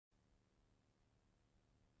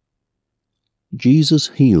Jesus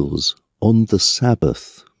heals on the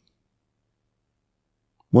Sabbath.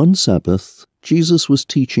 One Sabbath, Jesus was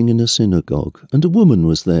teaching in a synagogue, and a woman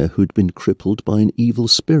was there who'd been crippled by an evil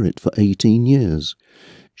spirit for 18 years.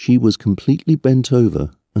 She was completely bent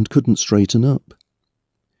over and couldn't straighten up.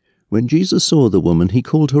 When Jesus saw the woman, he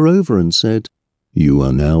called her over and said, "You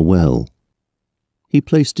are now well." He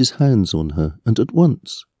placed his hands on her, and at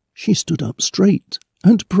once she stood up straight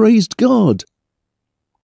and praised God.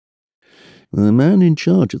 The man in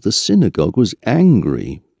charge of the synagogue was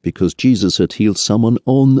angry because Jesus had healed someone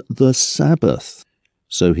on the Sabbath.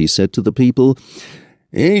 So he said to the people,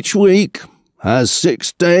 "Each week has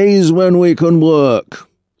 6 days when we can work.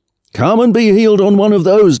 Come and be healed on one of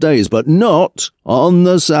those days, but not on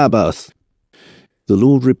the Sabbath." The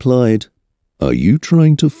Lord replied, "Are you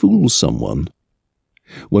trying to fool someone?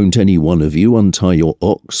 Won't any one of you untie your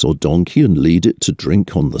ox or donkey and lead it to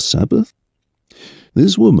drink on the Sabbath?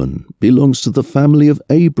 This woman belongs to the family of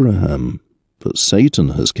Abraham, but Satan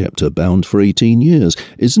has kept her bound for 18 years.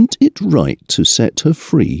 Isn't it right to set her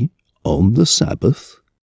free on the Sabbath?"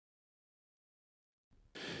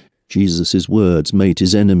 Jesus' words made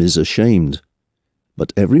his enemies ashamed,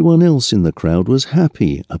 but everyone else in the crowd was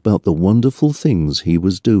happy about the wonderful things he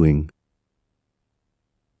was doing.